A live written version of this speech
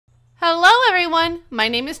Hello everyone, my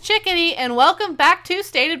name is Chickadee and welcome back to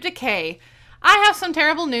State of Decay. I have some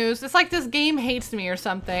terrible news. It's like this game hates me or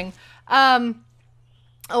something. A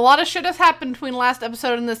lot of shit has happened between last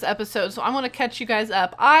episode and this episode, so I'm going to catch you guys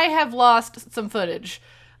up. I have lost some footage.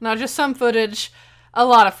 Not just some footage, a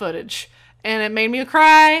lot of footage. And it made me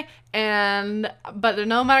cry, but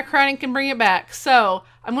no amount of crying can bring it back. So,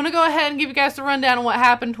 I'm going to go ahead and give you guys the rundown on what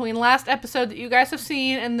happened between last episode that you guys have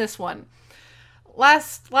seen and this one.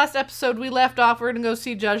 Last episode, we left off, we're going to go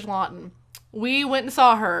see Judge Lawton. We went and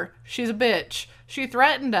saw her. She's a bitch. She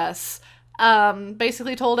threatened us.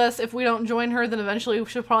 Basically told us if we don't join her, then eventually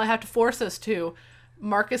she'll probably have to force us to.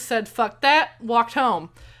 Marcus said, fuck that, walked home.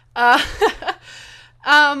 I'm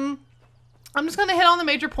just going to hit on the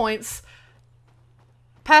major points.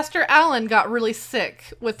 Pastor Allen got really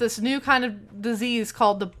sick with this new kind of disease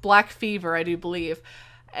called the Black Fever, I do believe.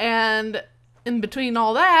 And in between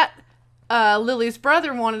all that, Lily's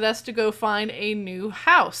brother wanted us to go find a new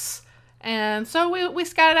house. And so we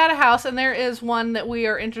scouted out a house, and there is one that we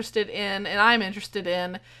are interested in, and I'm interested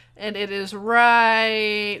in, and it is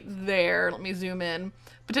right there. Let me zoom in.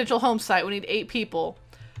 Potential home site. We need 8 people.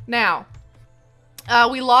 Now,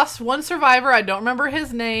 we lost one survivor. I don't remember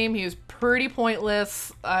his name. He was pretty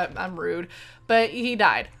pointless. I'm rude. But he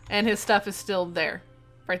died, and his stuff is still there.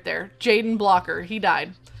 Right there. Jaden Blocker. He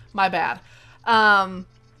died. My bad.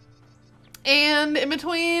 And in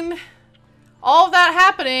between all of that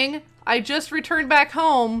happening, I just returned back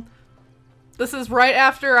home. This is right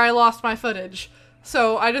after I lost my footage.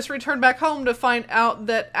 So I just returned back home to find out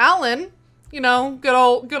that Alan, you know,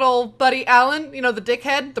 good old buddy Alan, you know, the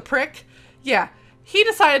dickhead, the prick. Yeah, he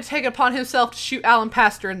decided to take it upon himself to shoot Alan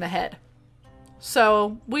Pastor in the head.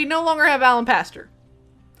 So we no longer have Alan Pastor.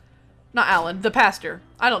 Not Alan, the pastor.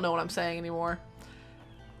 I don't know what I'm saying anymore.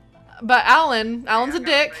 But Alan's a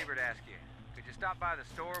dick. Stop by the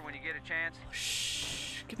store when you get a chance.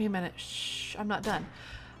 Shh, give me a minute. Shh, I'm not done.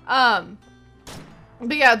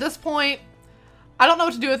 But yeah, at this point, I don't know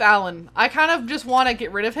what to do with Alan. I kind of just want to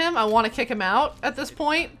get rid of him. I want to kick him out at this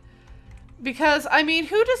point. Because, I mean,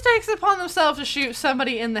 who just takes it upon themselves to shoot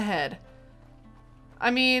somebody in the head? I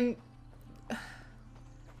mean,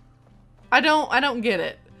 I don't get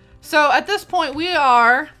it. So at this point, we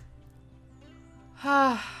are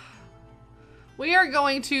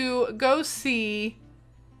going to go see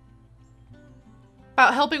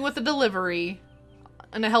about helping with the delivery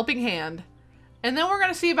and a helping hand. And then we're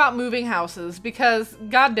going to see about moving houses because,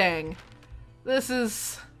 god dang, this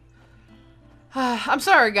is... I'm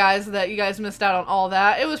sorry, guys, that you guys missed out on all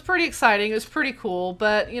that. It was pretty exciting. It was pretty cool.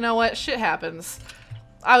 But you know what? Shit happens.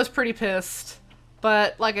 I was pretty pissed.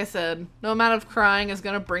 But like I said, no amount of crying is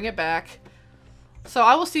going to bring it back. So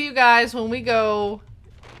I will see you guys when we go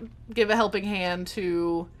give a helping hand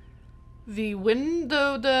to the hillbillies.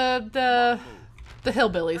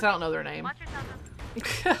 I don't know their name.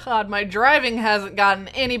 God, my driving hasn't gotten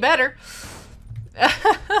any better.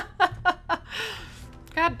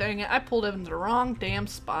 God dang it, I pulled into the wrong damn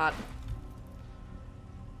spot.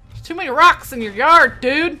 There's too many rocks in your yard,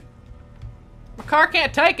 dude. My car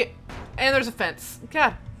can't take it. And there's a fence.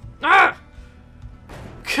 God.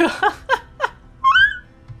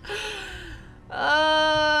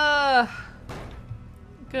 Ah!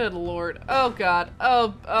 Good lord. Oh god.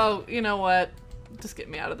 Oh, you know what? Just get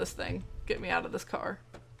me out of this thing. Get me out of this car.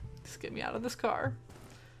 Just get me out of this car.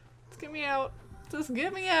 Just get me out. Just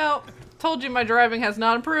get me out. Told you my driving has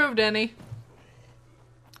not improved any.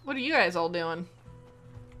 What are you guys all doing?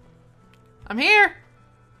 I'm here.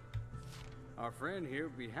 Our friend here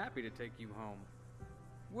would be happy to take you home.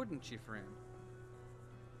 Wouldn't you, friend?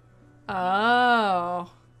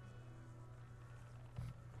 Oh.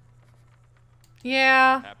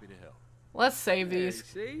 Yeah. Happy to help. Let's save these.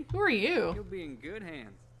 See? Who are you? You'll be in good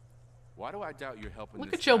hands. Why do I doubt you're helping? Look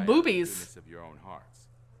this at your guy out of the boobies. goodness of your own hearts.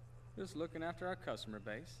 Just looking after our customer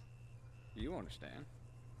base. You understand.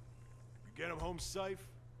 You get them home safe.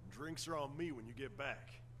 Drinks are on me when you get back.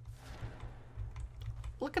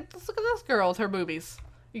 Look at this girl with her boobies.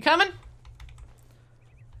 You coming?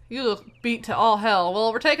 You look beat to all hell.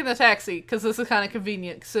 Well, we're taking the taxi because this is kind of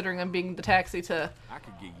convenient considering I'm being the taxi to... I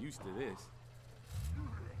could get used to this.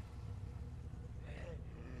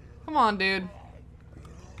 Come on, dude.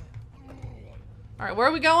 Alright, where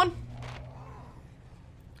are we going?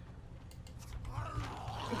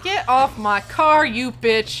 Get off my car, you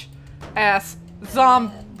bitch ass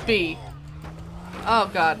zombie. Oh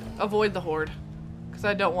god, avoid the horde. Because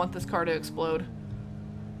I don't want this car to explode.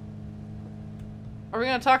 Are we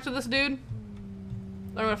gonna talk to this dude?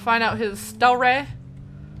 Are we gonna find out his story?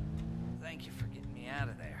 Thank you for getting me out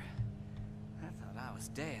of there. I thought I was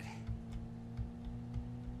dead.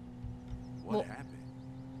 What Well- happened?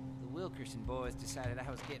 The Wilkerson boys decided I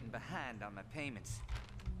was getting behind on my payments.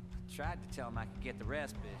 I tried to tell them I could get the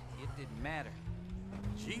rest, but it didn't matter.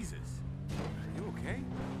 Jesus. You okay?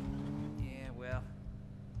 Yeah, well,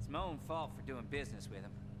 it's my own fault for doing business with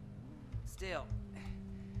them. Still,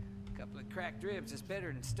 a couple of cracked ribs is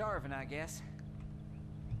better than starving, I guess.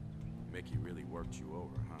 Mickey really worked you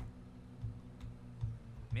over, huh?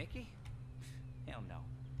 Mickey? Hell no.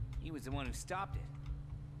 He was the one who stopped it.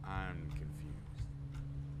 I'm confused.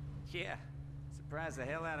 Yeah, surprised the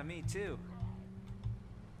hell out of me, too.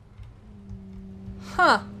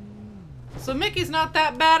 Huh. So Mickey's not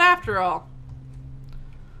that bad after all.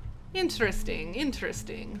 Interesting,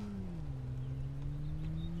 interesting.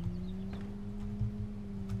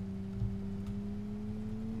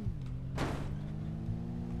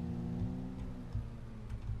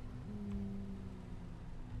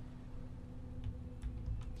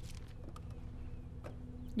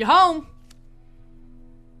 You home?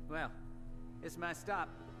 Well, it's my stop.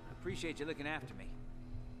 I appreciate you looking after me.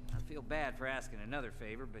 I feel bad for asking another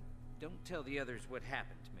favor, but don't tell the others what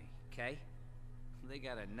happened to me, okay? They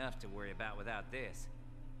got enough to worry about without this.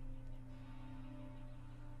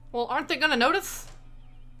 Well, aren't they gonna notice?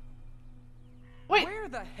 Wait, Where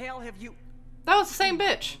the hell have you... that was the same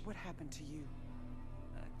bitch. What happened to you?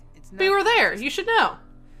 It's We were there. You should know.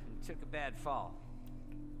 Took a bad fall.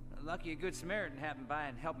 Lucky a good Samaritan happened by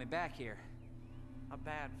and helped me back here. A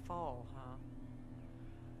bad fall, huh?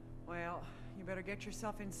 Well, you better get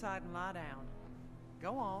yourself inside and lie down.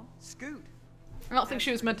 Go on, scoot. I don't think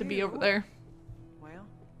she was meant to be over there. Well,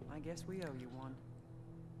 I guess we owe you one.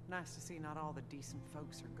 Nice to see not all the decent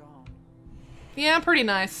folks are gone. Yeah, pretty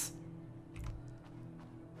nice.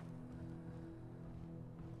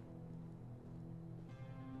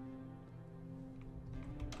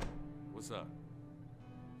 What's up?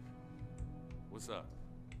 What's up?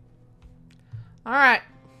 Alright.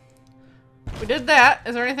 We did that.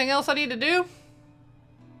 Is there anything else I need to do?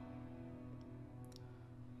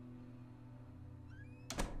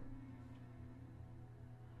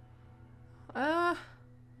 Thought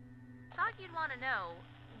you'd want to know.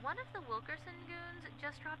 One of the Wilkerson goons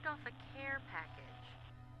just dropped off a care package.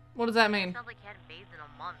 What does that mean? Sounds like he hadn't bathed in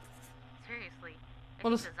a month. Seriously. I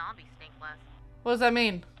What think is- the zombies stink less. What does that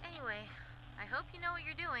mean? Anyway, I hope you know what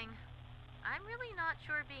you're doing. I'm really not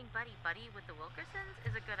sure being buddy-buddy with the Wilkersons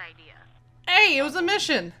is a good idea. Hey, it was a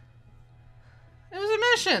mission. It was a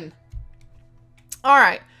mission.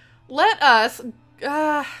 Alright. Let us...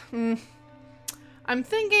 I'm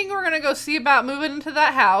thinking we're gonna go see about moving into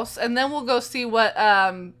that house, and then we'll go see what,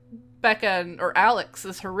 Becca, or Alex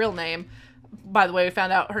is her real name. By the way, we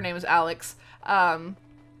found out her name is Alex.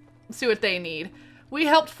 See what they need. We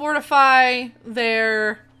helped fortify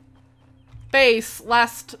their base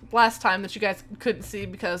last time that you guys couldn't see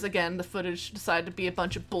because, again, the footage decided to be a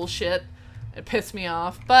bunch of bullshit. It pissed me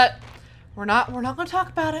off, but we're not gonna talk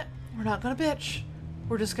about it. We're not gonna bitch.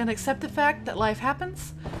 We're just gonna accept the fact that life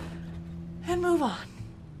happens and move on.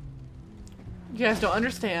 You guys don't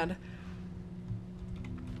understand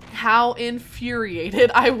how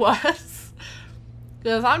infuriated I was.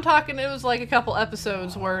 Because I'm talking, it was like a couple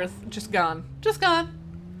episodes worth just gone. Just gone.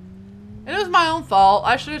 And it was my own fault.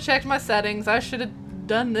 I should have checked my settings. I should have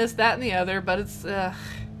done this, that, and the other, but it's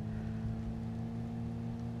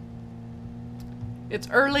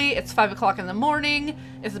early. It's 5 o'clock in the morning.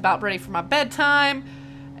 It's about ready for my bedtime.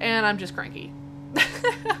 And I'm just cranky.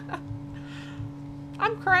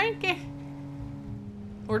 I'm cranky.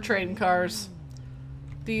 We're trading cars.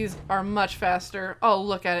 These are much faster. Oh,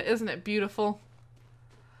 look at it. Isn't it beautiful?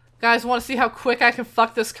 Guys, want to see how quick I can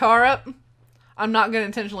fuck this car up? I'm not going to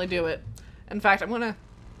intentionally do it. In fact, I'm going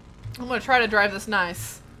to try to drive this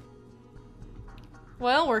nice.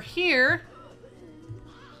 Well, we're here.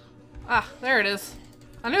 Ah, there it is.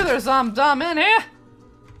 I knew there was some dumb in here.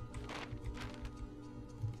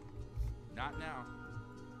 Not now.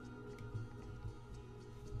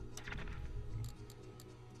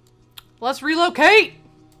 Let's relocate.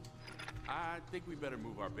 I think we better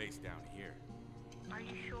move our base down here. Are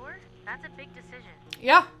you sure? That's a big decision.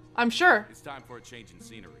 Yeah, I'm sure. It's time for a change in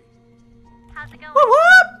scenery. How's it going? Whoop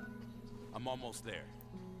whoop! I'm almost there.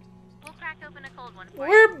 We'll crack open a cold one for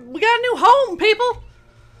you. We got a new home, people.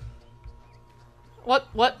 What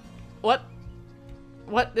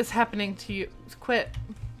is happening to you? Quit.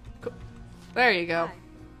 There you go.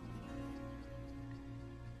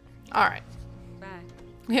 All right. Bye.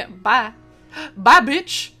 Yeah, bye. Bye,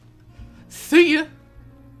 bitch. See ya.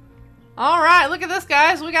 All right, look at this,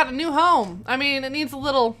 guys. We got a new home. I mean, it needs a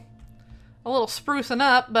little sprucing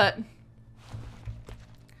up, but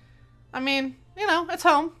I mean, you know, it's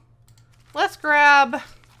home. Let's grab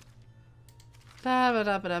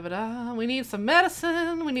Ba-da-ba-da-ba-da. We need some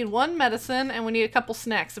medicine. We need one medicine, and we need a couple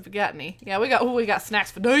snacks if we got any. Yeah, we got snacks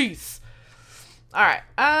for days. All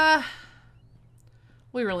right.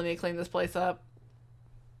 We really need to clean this place up.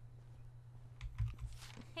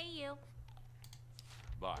 Hey, you.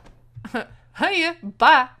 Bye. Hiya,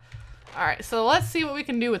 bye. All right, so let's see what we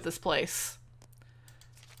can do with this place.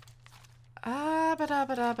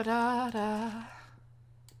 Ba-da-ba-da-ba-da.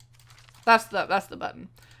 That's the button.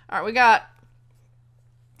 All right, we got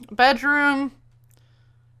bedroom,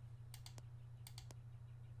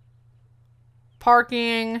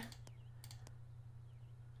 parking.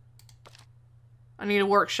 I need a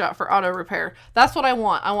workshop for auto repair. That's what I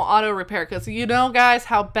want. I want auto repair because you know, guys,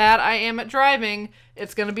 how bad I am at driving.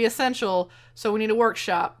 It's going to be essential. So we need a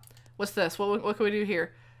workshop. What's this? What can we do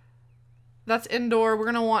here? That's indoor. We're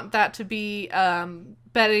going to want that to be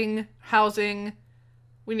bedding, housing.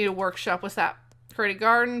 We need a workshop. What's that? Create a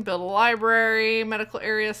garden, build a library, medical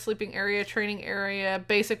area, sleeping area, training area,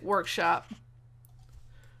 basic workshop.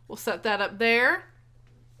 We'll set that up there.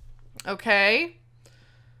 Okay.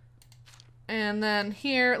 And then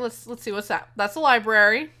here, let's see, what's that? That's a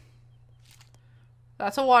library.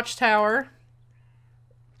 That's a watchtower.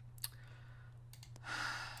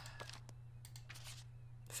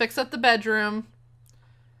 Fix up the bedroom.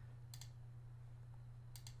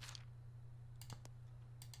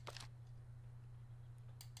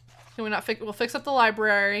 Can we not fix? We'll fix up the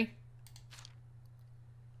library.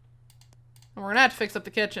 And we're gonna have to fix up the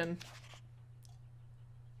kitchen.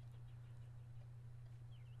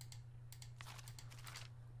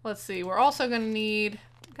 Let's see, we're also gonna need,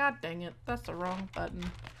 god dang it, that's the wrong button.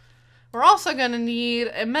 We're also gonna need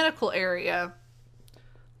a medical area.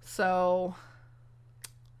 So,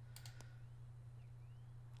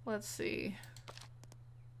 let's see.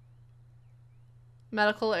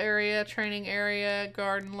 Medical area, training area,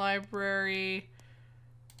 garden, library.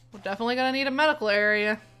 We're definitely gonna need a medical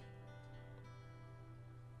area.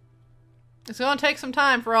 It's gonna take some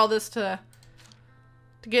time for all this to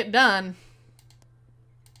get done.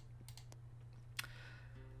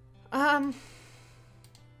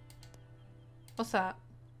 What's that?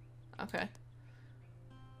 Okay.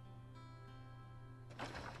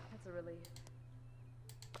 That's a relief.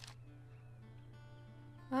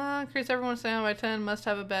 Increase everyone's stamina by 10. Must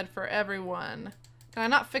have a bed for everyone. Can I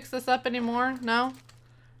not fix this up anymore? No?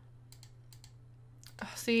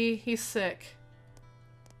 See, he's sick.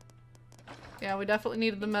 Yeah, we definitely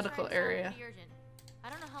needed the medical area. I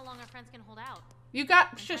don't know how long our friends can hold out. You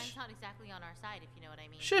got... And Shush. time's not exactly on our side, if you know what I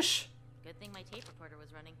mean. Shush. Good thing my tape recorder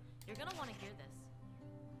was running. You're gonna want to hear this.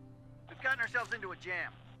 We've gotten ourselves into a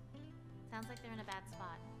jam. Sounds like they're in a bad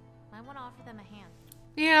spot. Might want to offer them a hand.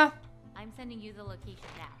 Yeah. I'm sending you the location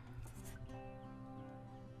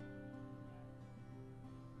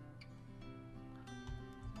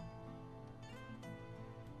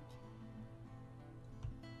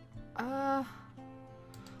now.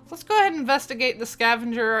 Let's go ahead and investigate the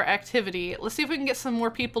scavenger activity. Let's see if we can get some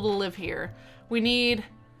more people to live here. We need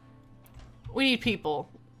people.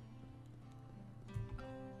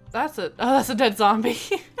 That's a dead zombie.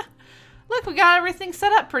 Look, we got everything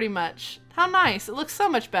set up pretty much. How nice. It looks so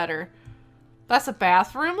much better. That's a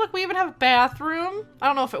bathroom. Look, we even have a bathroom. I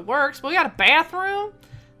don't know if it works, but we got a bathroom.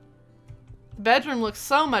 The bedroom looks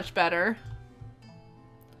so much better.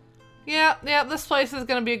 Yeah, this place is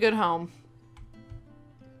gonna be a good home.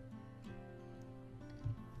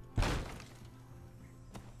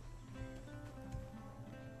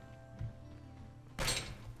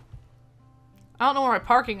 I don't know where my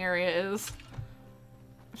parking area is.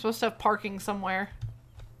 I'm supposed to have parking somewhere.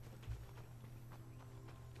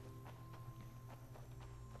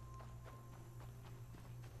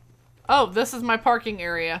 Oh, this is my parking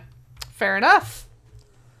area. Fair enough.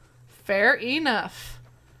 Fair enough.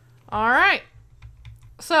 Alright.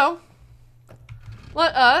 So,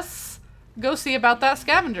 let us go see about that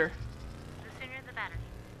scavenger. The sooner the better.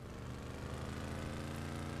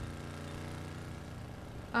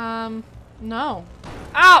 No.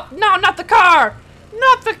 Ow! No, not the car!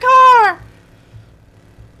 Not the car!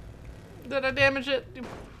 Did I damage it?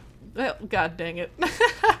 Oh, God dang it.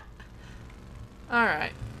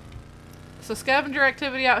 Alright. So scavenger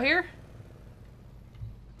activity out here.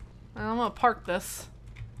 I'm gonna park this.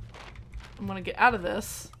 I'm gonna get out of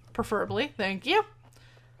this, preferably. Thank you.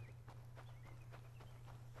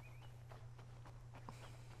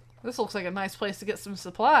 This looks like a nice place to get some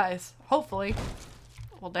supplies. Hopefully.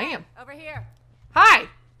 Well, damn. Over here. Hi!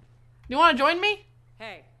 You want to join me?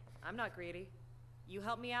 Hey, I'm not greedy. You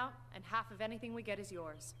help me out, and half of anything we get is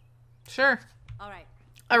yours. Sure. All right.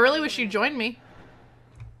 I really wish you'd join me.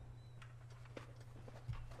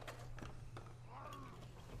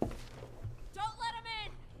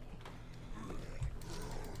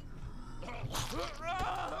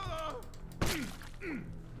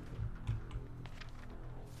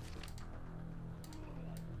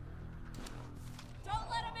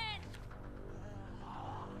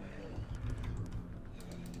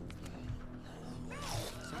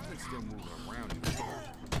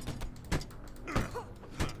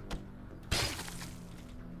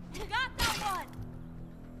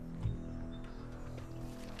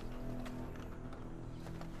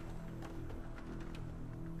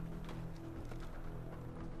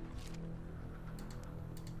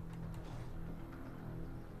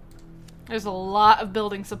 There's a lot of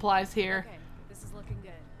building supplies here. Okay, this is looking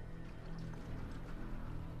good.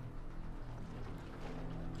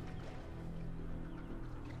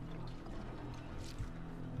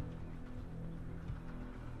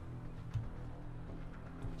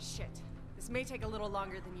 Shit. This may take a little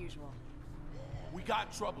longer than usual. We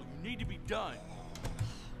got trouble. You need to be done.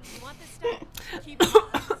 You want this stuff? Keep it.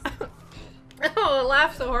 Oh, I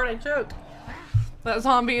laughed so hard I choked. That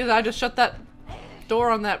zombie is. I just shut that door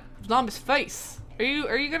on that zombie's face. Are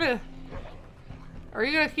you gonna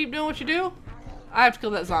keep doing what you do? I have to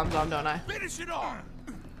kill that zombie, don't I? Finish it off.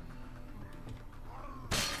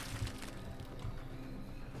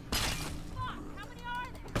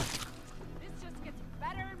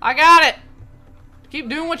 I got it. Keep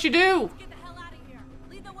doing what you do. Get the hell out of here.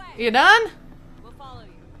 Lead the way. You done? We'll follow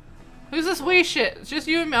you. Who's this wee shit? It's just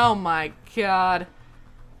you and me. Oh my god.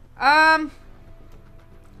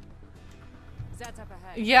 That's up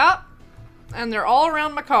ahead. Yep. And they're all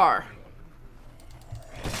around my car.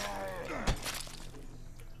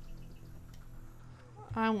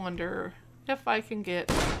 I wonder if I can get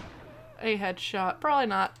a headshot. Probably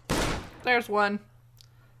not. There's one.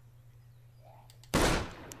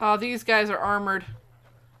 Oh, these guys are armored.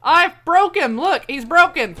 I broke him! Look, he's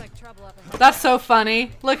broken! Like trouble up ahead. That's so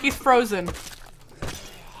funny. Look, he's frozen.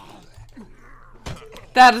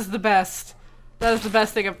 That is the best. That is the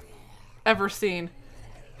best thing I've ever seen.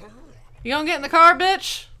 You gonna get in the car,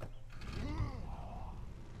 bitch?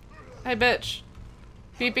 Hey, bitch.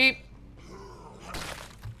 Beep, beep.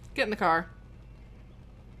 Get in the car.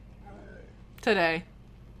 Today.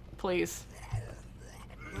 Please.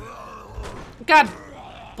 God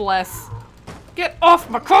bless. Get off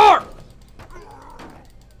my car!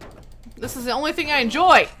 This is the only thing I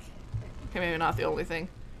enjoy. Okay, maybe not the only thing.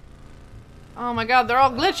 Oh my god, they're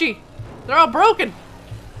all glitchy. They're all broken.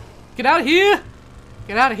 Get out of here.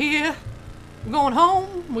 Get out of here. We're going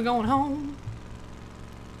home. We're going home.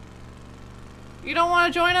 You don't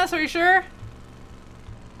want to join us? Are you sure?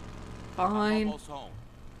 Fine. Almost home.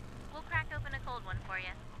 We'll crack open a cold one for you.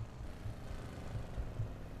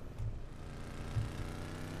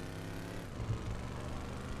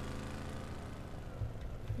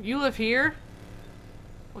 You live here?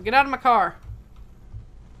 Well, get out of my car.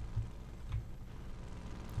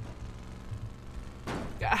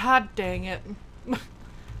 God dang it.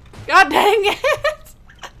 God dang it!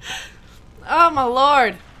 Oh my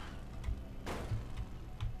lord.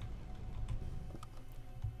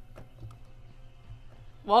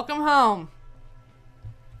 Welcome home.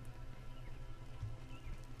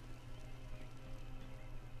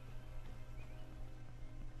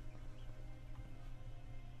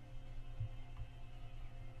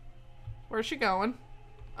 Where's she going?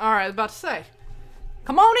 Alright, I was about to say.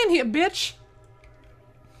 Come on in here, bitch!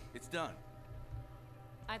 It's done.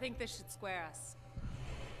 I think this should square us.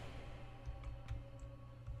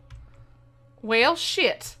 Well,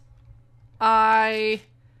 shit. I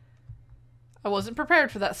wasn't prepared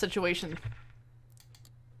for that situation.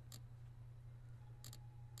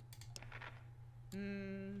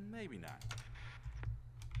 Maybe not.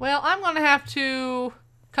 Well, I'm gonna have to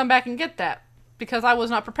come back and get that. Because I was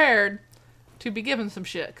not prepared to be given some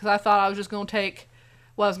shit. Because I thought I was just gonna take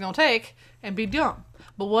what I was gonna take and be done.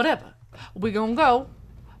 But whatever. We're gonna go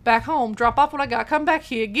back home, drop off what I got, come back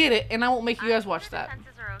here, get it, and I won't make you guys watch that.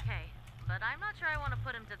 Defenses are okay, but I'm not sure I want to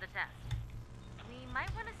put him to the test. We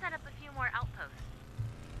might want to set up a few more outposts.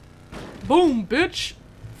 Boom, bitch!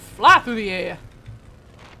 Fly through the air.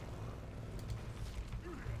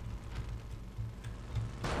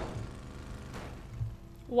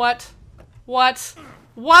 What? What?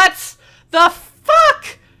 What the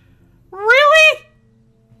fuck? Really?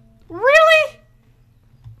 Really?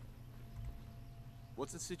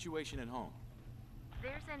 What's the situation at home?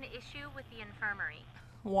 There's an issue with the infirmary.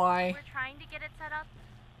 Why? We're trying to get it set up,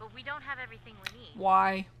 but we don't have everything we need.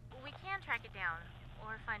 Why? We can track it down,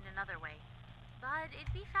 or find another way. But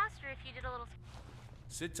it'd be faster if you did a little...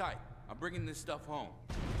 Sit tight. I'm bringing this stuff home.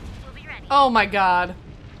 We'll be ready. Oh my god.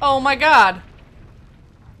 Oh my god.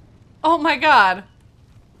 Oh my god.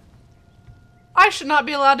 I should not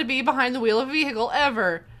be allowed to be behind the wheel of a vehicle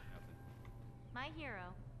ever. My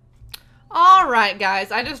hero. Alright guys,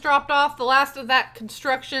 I just dropped off the last of that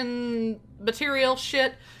construction material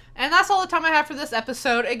shit. And that's all the time I have for this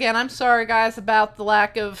episode. Again, I'm sorry guys about the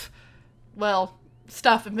lack of, well,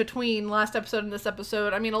 stuff in between last episode and this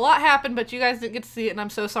episode. I mean, a lot happened, but you guys didn't get to see it, and I'm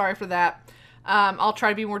so sorry for that. I'll try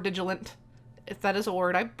to be more vigilant, if that is a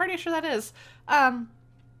word. I'm pretty sure that is.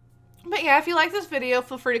 But yeah, if you like this video,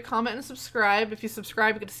 feel free to comment and subscribe. If you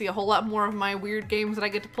subscribe, you get to see a whole lot more of my weird games that I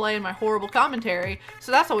get to play and my horrible commentary.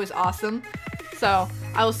 So that's always awesome. So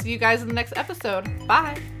I will see you guys in the next episode.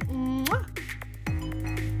 Bye.